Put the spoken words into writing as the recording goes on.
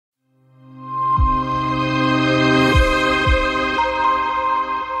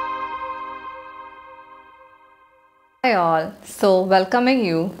Hi all, so welcoming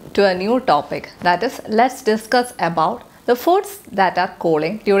you to a new topic, that is, let's discuss about the foods that are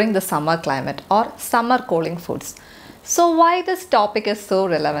cooling during the summer climate or summer cooling foods. So why this topic is so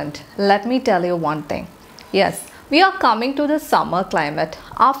relevant? Let me tell you one thing. Yes, we are coming to the summer climate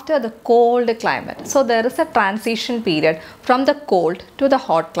after the cold climate. So there is a transition period from the cold to the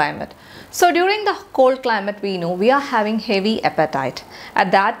hot climate. So during the cold climate, we know we are having heavy appetite.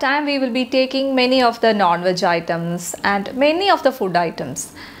 At that time, we will be taking many of the non-veg items and many of the food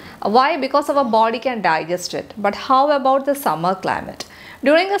items. Why? Because our body can digest it. But how about the summer climate?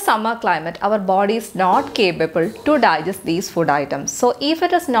 During the summer climate, our body is not capable to digest these food items. So if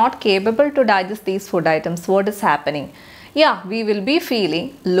it is not capable to digest these food items, what is happening? Yeah, we will be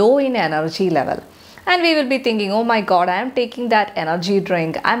feeling low in energy level. And we will be thinking, oh my god, I am taking that energy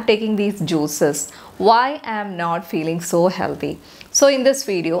drink, I am taking these juices. Why I am not feeling so healthy? So in this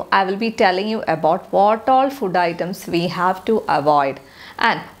video, I will be telling you about what all food items we have to avoid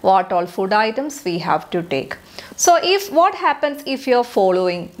and what all food items we have to take. So what happens if you are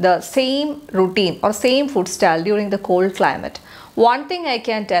following the same routine or same food style during the cold climate? One thing I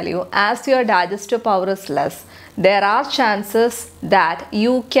can tell you, as your digestive power is less, there are chances that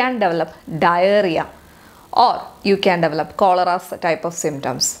you can develop diarrhea or you can develop cholera type of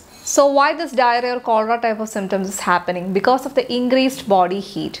symptoms. So why this diarrhea or cholera type of symptoms is happening? Because of the increased body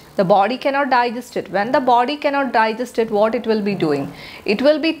heat. The body cannot digest it. When the body cannot digest it, what it will be doing? It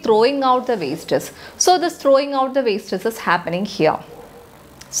will be throwing out the wastes. So this throwing out the wastes is happening here.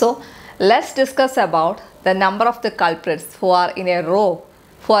 So let's discuss about the number of the culprits who are in a row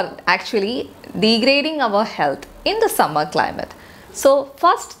who are actually degrading our health in the summer climate. So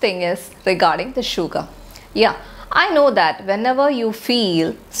first thing is regarding the sugar. Yeah, I know that whenever you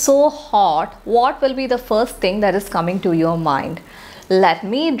feel so hot, what will be the first thing that is coming to your mind? Let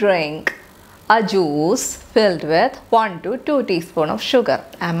me drink a juice filled with 1 to 2 teaspoons of sugar.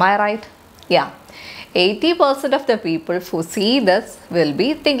 Am I right? Yeah. 80% of the people who see this will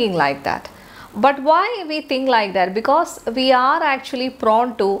be thinking like that. But why we think like that? Because we are actually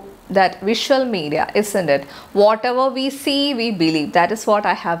prone to that visual media, isn't it? Whatever we see, we believe. That is what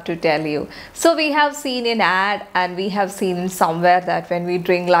I have to tell you. So we have seen an ad and we have seen somewhere that when we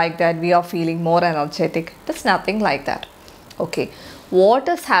drink like that, we are feeling more energetic. There's nothing like that. Okay. What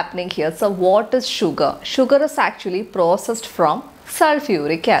is happening here? So what is sugar? Sugar is actually processed from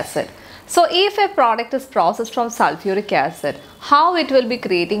sulfuric acid. So if a product is processed from sulfuric acid, how it will be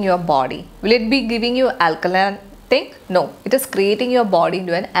creating your body? Will it be giving you alkaline thing? No, it is creating your body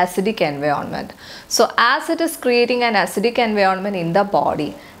into an acidic environment. So as it is creating an acidic environment in the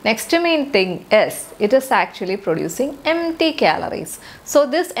body, next main thing is it is actually producing empty calories. So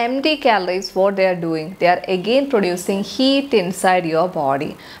this empty calories, what they are doing? They are again producing heat inside your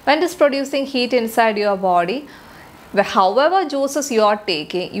body. When it is producing heat inside your body, however juices you are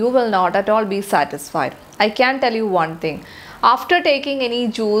taking, you will not at all be satisfied. I can tell you one thing. After taking any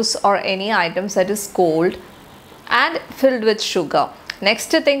juice or any items that is cold and filled with sugar,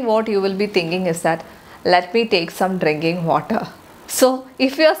 next thing what you will be thinking is that, let me take some drinking water. So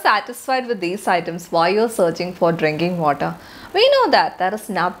if you are satisfied with these items, why you are searching for drinking water? We know that there is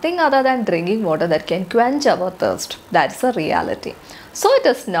nothing other than drinking water that can quench our thirst. That's a reality. So it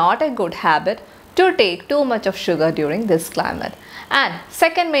is not a good habit to take too much of sugar during this climate. And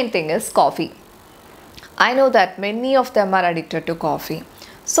second main thing is coffee. I know that many of them are addicted to coffee.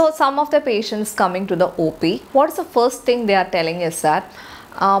 So some of the patients coming to the OP, what's the first thing they are telling is that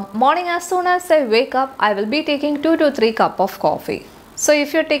morning as soon as I wake up, I will be taking 2 to 3 cups of coffee. So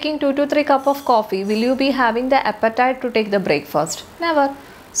if you're taking 2 to 3 cups of coffee, will you be having the appetite to take the breakfast? Never.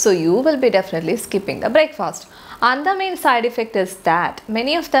 So you will be definitely skipping the breakfast. And the main side effect is that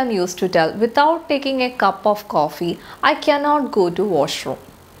many of them used to tell, without taking a cup of coffee, I cannot go to washroom.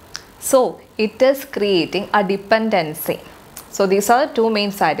 So it is creating a dependency. So these are the two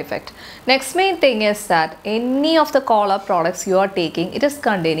main side effects. Next main thing is that any of the cola products you are taking, it is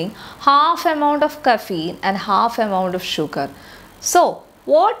containing half amount of caffeine and half amount of sugar. So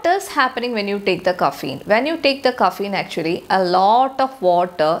what is happening when you take the caffeine? When you take the caffeine, actually a lot of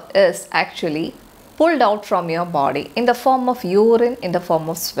water is actually pulled out from your body in the form of urine, in the form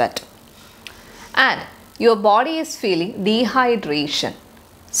of sweat. And your body is feeling dehydration.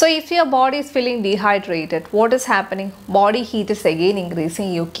 So if your body is feeling dehydrated, what is happening? Body heat is again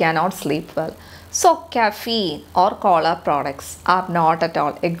increasing, you cannot sleep well. So caffeine or cola products are not at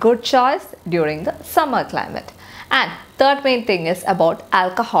all a good choice during the summer climate. And third main thing is about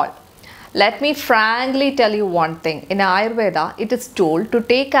alcohol. Let me frankly tell you one thing. In Ayurveda, it is told to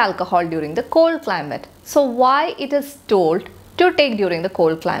take alcohol during the cold climate. So why it is told to take during the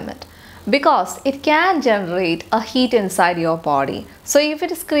cold climate? because it can generate a heat inside your body. So if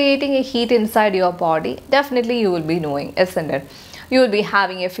it is creating a heat inside your body, definitely you will be knowing, isn't it? You will be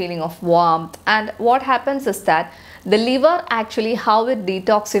having a feeling of warmth, and what happens is that the liver actually, how it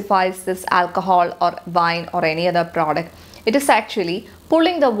detoxifies this alcohol or wine or any other product, it is actually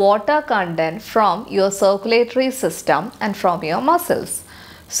pulling the water content from your circulatory system and from your muscles.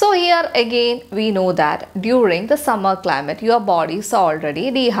 So here again we know that during the summer climate your body is already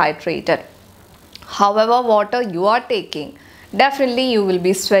dehydrated. However, water you are taking, definitely you will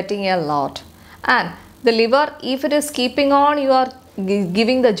be sweating a lot, and the liver, if it is keeping on, you are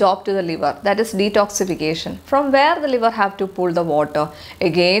giving the job to the liver, that is detoxification. From where the liver have to pull the water?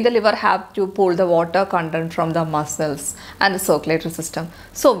 Again the liver have to pull the water content from the muscles and the circulatory system.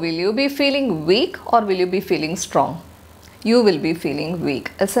 So will you be feeling weak or will you be feeling strong? You will be feeling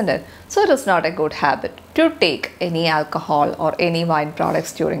weak, isn't it? So it is not a good habit to take any alcohol or any wine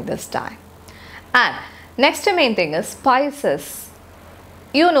products during this time. And next main thing is spices.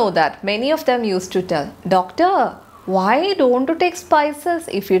 You know that many of them used to tell, doctor, why don't you take spices?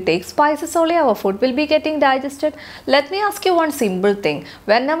 If you take spices only, our food will be getting digested. Let me ask you one simple thing.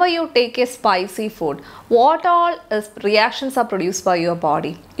 Whenever you take a spicy food, what all reactions are produced by your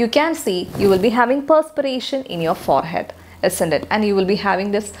body? You can see you will be having perspiration in your forehead, isn't it? And you will be having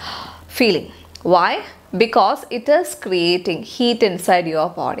this feeling. Why? Because it is creating heat inside your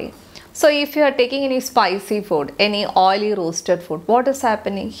body. So if you are taking any spicy food, any oily roasted food, what is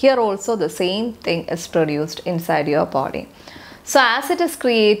happening? Here also the same thing is produced inside your body. So as it is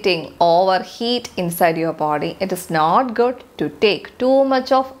creating overheat inside your body, it is not good to take too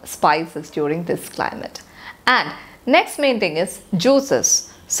much of spices during this climate. And next main thing is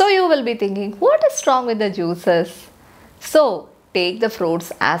juices. So you will be thinking, what is wrong with the juices? So take the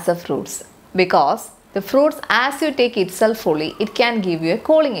fruits as a fruits, because the fruits as you take itself fully, it can give you a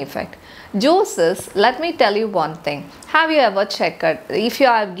cooling effect. Juices, let me tell you one thing. Have you ever checked if you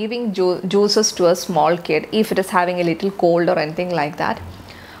are giving juices to a small kid, if it is having a little cold or anything like that,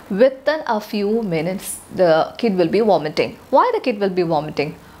 within a few minutes the kid will be vomiting. Why the kid will be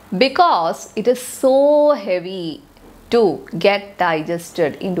vomiting? Because it is so heavy to get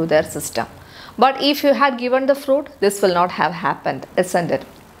digested into their system. But if you had given the fruit, this will not have happened, isn't it?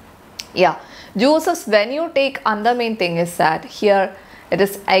 Yeah, juices, when you take, another main thing is that here it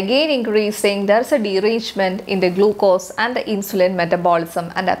is again increasing, there is a derangement in the glucose and the insulin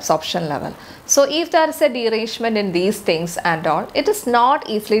metabolism and absorption level. So if there is a derangement in these things and all, it is not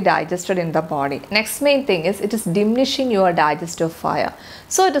easily digested in the body. Next main thing is it is diminishing your digestive fire.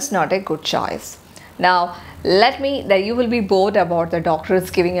 So it is not a good choice. Now that you will be bored about the doctor is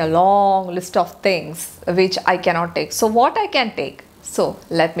giving a long list of things which I cannot take. So what I can take? So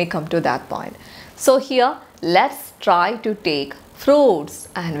let me come to that point. So here let's try to take fruits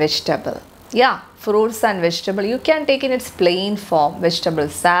and vegetable. Yeah, fruits and vegetable you can take in its plain form, vegetable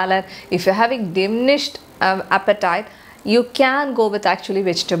salad. If you're having diminished appetite, you can go with actually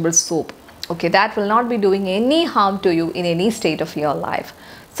vegetable soup. Okay, that will not be doing any harm to you in any state of your life.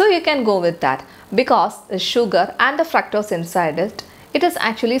 So you can go with that, because the sugar and the fructose inside it, it is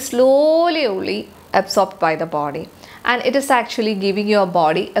actually slowly absorbed by the body, and it is actually giving your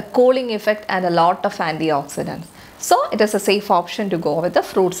body a cooling effect and a lot of antioxidants. So it is a safe option to go with the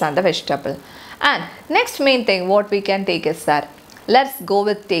fruits and the vegetable. And next main thing what we can take is that let's go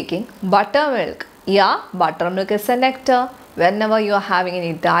with taking buttermilk. Yeah, buttermilk is a nectar. Whenever you are having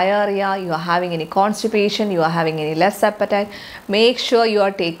any diarrhea, you are having any constipation, you are having any less appetite, make sure you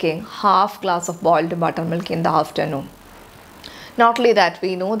are taking half glass of boiled buttermilk in the afternoon. Not only that,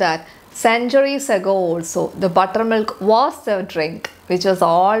 we know that centuries ago also the buttermilk was the drink which was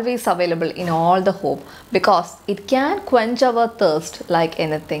always available in all the home, because it can quench our thirst like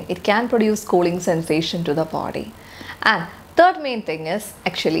anything. It can produce cooling sensation to the body. And third main thing is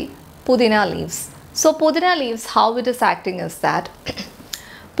actually pudina leaves. So pudina leaves, how it is acting is that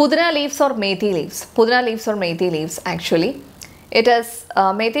pudina leaves or methi leaves actually, it is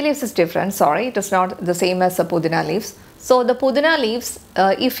methi leaves is different, sorry, it is not the same as the pudina leaves. So the pudina leaves,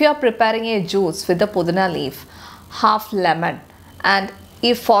 if you are preparing a juice with the pudina leaf, half lemon, and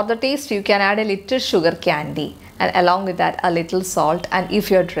if for the taste you can add a little sugar candy, and along with that a little salt, and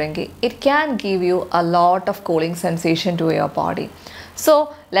if you are drinking, it can give you a lot of cooling sensation to your body.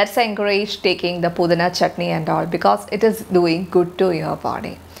 So let's encourage taking the pudina chutney and all, because it is doing good to your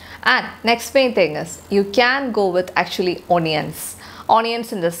body. And next main thing is you can go with actually onions.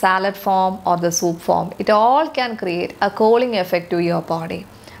 Onions in the salad form or the soup form, it all can create a cooling effect to your body.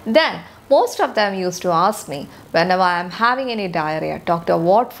 Then most of them used to ask me whenever I am having any diarrhea, doctor,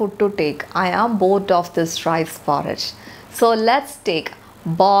 what food to take? I am bored of this rice porridge. So let's take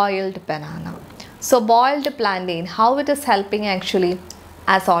boiled banana. So boiled plantain, how it is helping actually?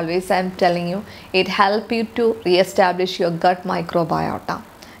 As always, I am telling you, it helps you to re-establish your gut microbiota.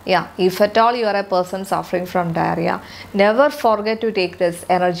 Yeah, if at all you are a person suffering from diarrhea, never forget to take this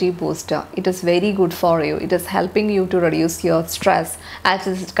energy booster. It is very good for you. It is helping you to reduce your stress as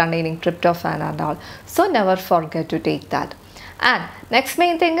it is containing tryptophan and all. So never forget to take that. And next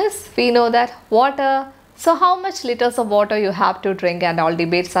main thing is, we know that water. So how much liters of water you have to drink, and all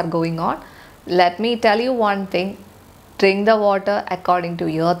debates are going on. Let me tell you one thing. Drink the water according to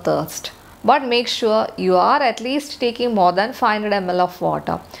your thirst. But make sure you are at least taking more than 500 ml of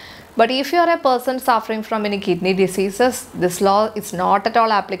water. But if you are a person suffering from any kidney diseases, this law is not at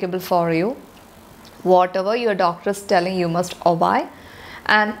all applicable for you. Whatever your doctor is telling, you must obey.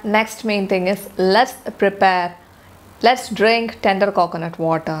 And next main thing is, let's drink tender coconut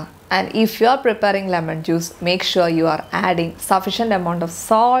water. And if you are preparing lemon juice, make sure you are adding sufficient amount of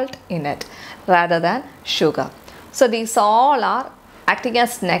salt in it rather than sugar. So these all are acting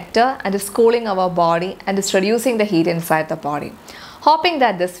as nectar and is cooling our body and is reducing the heat inside the body. Hoping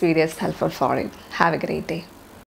that this video is helpful for you. Have a great day.